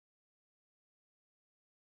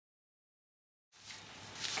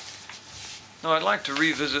Now I'd like to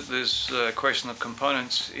revisit this question of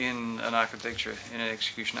components in an architecture, in an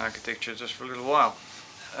execution architecture, just for a little while.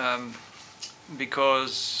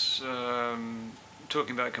 Because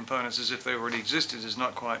talking about components as if they already existed is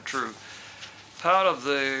not quite true. Part of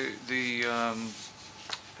the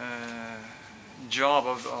job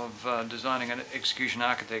of designing an execution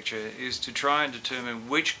architecture is to try and determine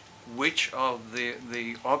which of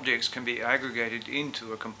the objects can be aggregated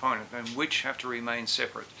into a component and which have to remain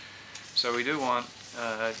separate. So we do want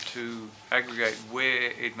to aggregate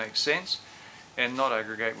where it makes sense and not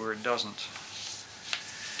aggregate where it doesn't.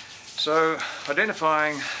 So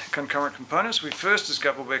identifying concurrent components, we first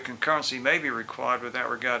discover where concurrency may be required without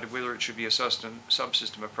regard to whether it should be a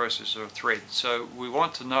subsystem, a process, or a thread. So we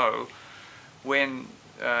want to know when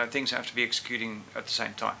things have to be executing at the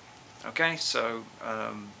same time. Okay, so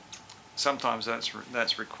sometimes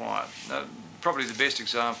that's required. Now, probably the best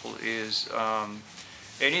example is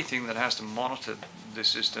anything that has to monitor the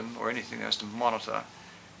system, or anything that has to monitor,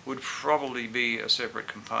 would probably be a separate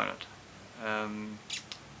component.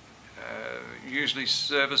 Usually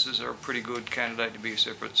services are a pretty good candidate to be a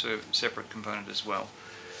separate component as well.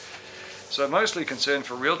 So mostly concerned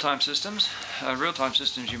for real-time systems. Real-time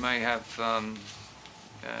systems, you may have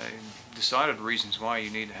decided reasons why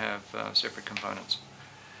you need to have separate components.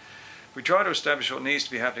 We try to establish what needs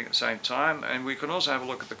to be happening at the same time, and we can also have a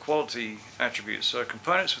look at the quality attributes. So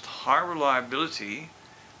components with high reliability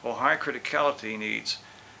or high criticality needs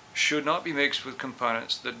should not be mixed with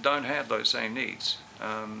components that don't have those same needs.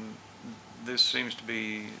 This seems to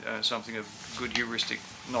be something of good heuristic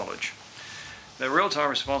knowledge. Now, real-time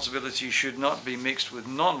responsibilities should not be mixed with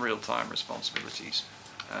non-real-time responsibilities,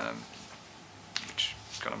 which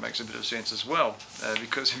kind of makes a bit of sense as well,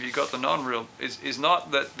 because if you've got the non-real, it's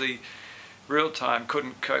not that the real-time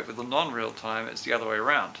couldn't cope with the non-real-time, it's the other way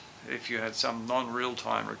around. If you had some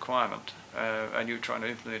non-real-time requirement and you were trying to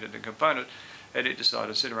implement it in a component and it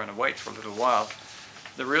decided to sit around and wait for a little while,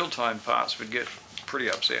 the real-time parts would get pretty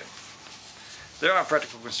upset. There are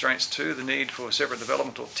practical constraints too. The need for separate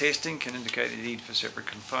development or testing can indicate the need for separate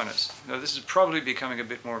components. Now, this is probably becoming a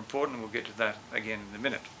bit more important, and we'll get to that again in a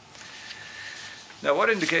minute. Now, what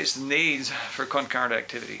indicates the needs for concurrent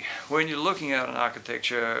activity? When you're looking at an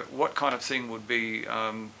architecture, what kind of thing would be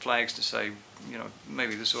flags to say, you know,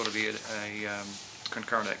 maybe this ought to be a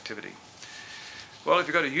concurrent activity? Well, if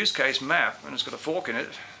you've got a use case map and it's got a fork in it,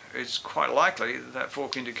 it's quite likely that that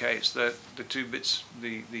fork indicates that the two bits,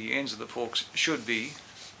 the ends of the forks, should be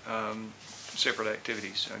separate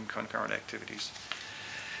activities and concurrent activities.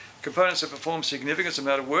 Components that perform significant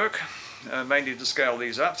amount of work may need to scale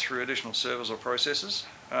these up through additional servers or processes.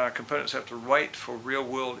 Components have to wait for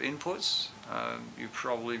real-world inputs. You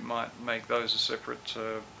probably might make those a separate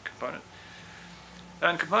component.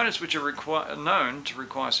 And components which are known to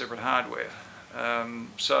require separate hardware.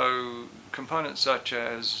 So components such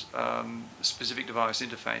as specific device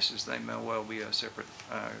interfaces, they may well be a separate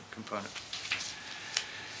component.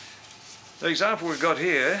 The example we've got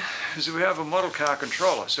here is that we have a model car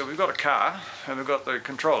controller. So we've got a car and we've got the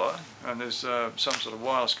controller, and there's some sort of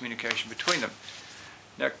wireless communication between them.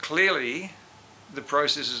 Now clearly the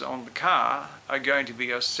processes on the car are going to be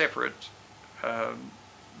a separate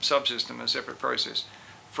subsystem, a separate process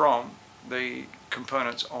from the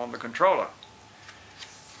components on the controller.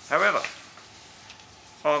 However,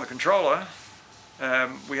 on the controller,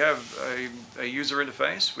 we have a user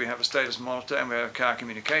interface, we have a status monitor, and we have car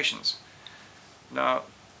communications. Now,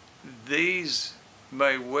 these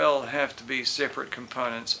may well have to be separate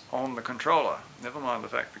components on the controller, never mind the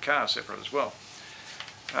fact the car is separate as well.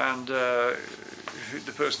 And the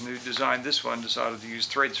person who designed this one decided to use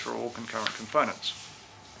threads for all concurrent components.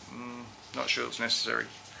 Not sure it's necessary.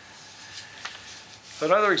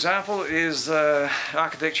 Another example is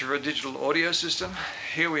architecture of a digital audio system.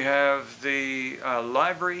 Here we have the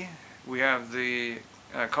library, we have the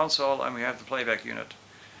console, and we have the playback unit.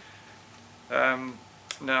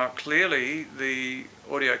 Now clearly the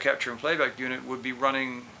audio capture and playback unit would be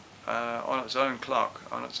running on its own clock,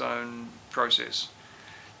 on its own process.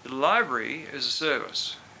 The library is a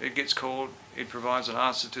service. It gets called, it provides an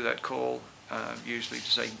answer to that call, usually to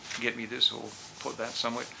say get me this or put that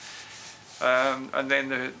somewhere. And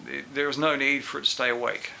then there is no need for it to stay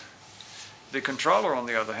awake. The controller, on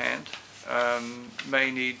the other hand, may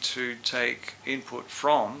need to take input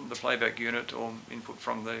from the playback unit or input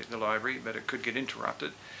from the library, but it could get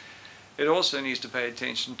interrupted. It also needs to pay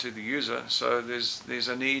attention to the user, so there's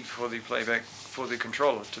a need for the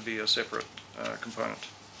controller to be a separate component.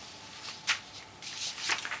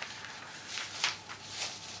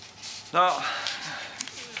 Now,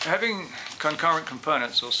 having concurrent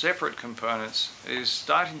components or separate components is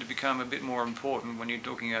starting to become a bit more important when you're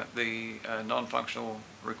talking about the non-functional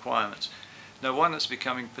requirements. Now, one that's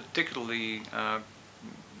becoming particularly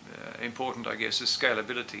important, I guess, is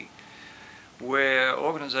scalability, where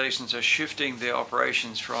organizations are shifting their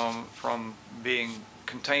operations from being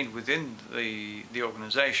contained within the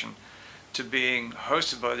organization to being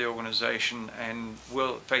hosted by the organization and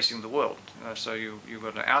facing the world. So you've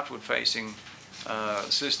got an outward-facing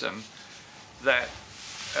system that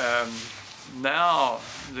now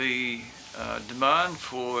the demand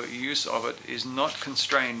for use of it is not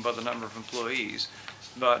constrained by the number of employees,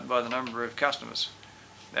 but by the number of customers.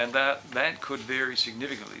 And that could vary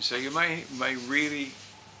significantly. So you may really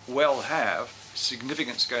well have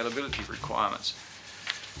significant scalability requirements.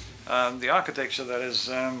 The architecture that is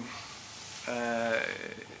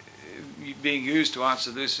being used to answer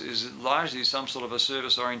this is largely some sort of a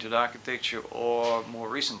service-oriented architecture, or more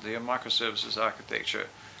recently a microservices architecture.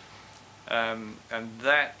 And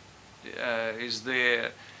that is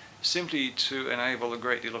there simply to enable a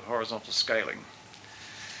great deal of horizontal scaling.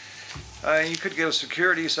 You could get a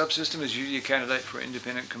security subsystem as usually a candidate for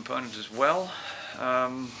independent component as well.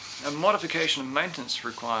 And modification and maintenance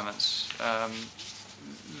requirements.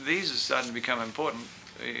 These are starting to become important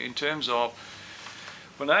in terms of,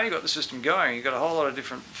 well, now you've got the system going, you've got a whole lot of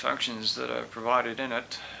different functions that are provided in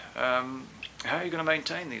it. How are you going to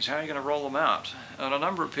maintain these? How are you going to roll them out? And a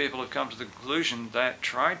number of people have come to the conclusion that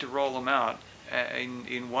trying to roll them out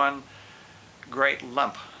in one great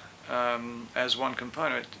lump as one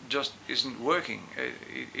component just isn't working.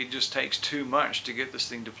 It just takes too much to get this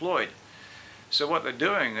thing deployed. So what they're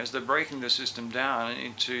doing is they're breaking the system down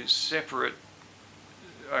into separate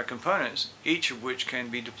components, each of which can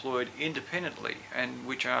be deployed independently and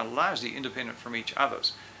which are largely independent from each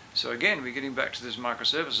others. So again, we're getting back to this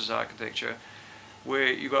microservices architecture where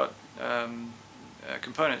you've got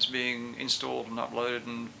components being installed and uploaded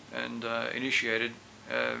and initiated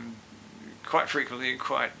quite frequently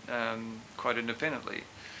and quite independently.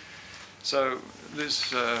 So there's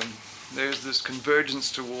this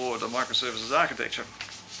convergence toward a microservices architecture.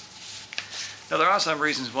 Now, there are some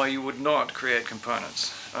reasons why you would not create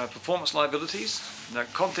components. Performance liabilities. Now,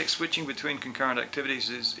 context switching between concurrent activities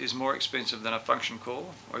is more expensive than a function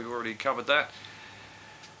call. We've already covered that.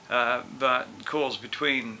 But calls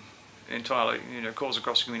between calls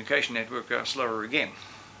across the communication network are slower again.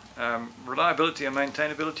 Reliability and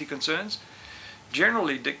maintainability concerns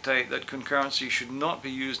generally dictate that concurrency should not be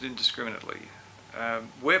used indiscriminately.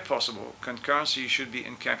 Where possible, concurrency should be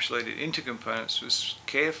encapsulated into components with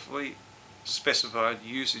carefully specified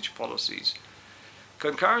usage policies.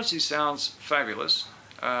 Concurrency sounds fabulous,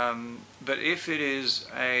 but if it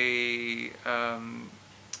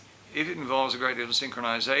involves a great deal of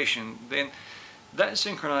synchronization, then that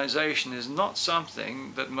synchronization is not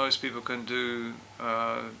something that most people can do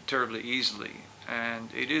terribly easily,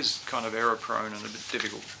 and it is kind of error prone and a bit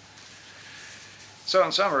difficult. So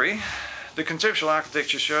in summary, the conceptual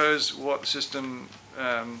architecture shows what the system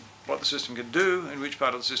can do and which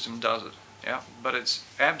part of the system does it. Yeah, but it's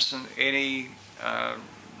absent any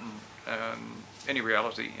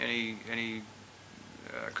reality, any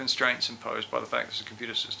constraints imposed by the fact that it's a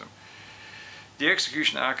computer system. The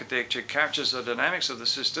execution architecture captures the dynamics of the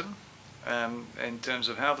system in terms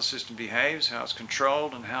of how the system behaves, how it's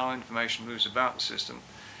controlled, and how information moves about the system.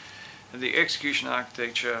 And the execution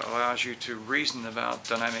architecture allows you to reason about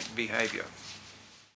dynamic behavior.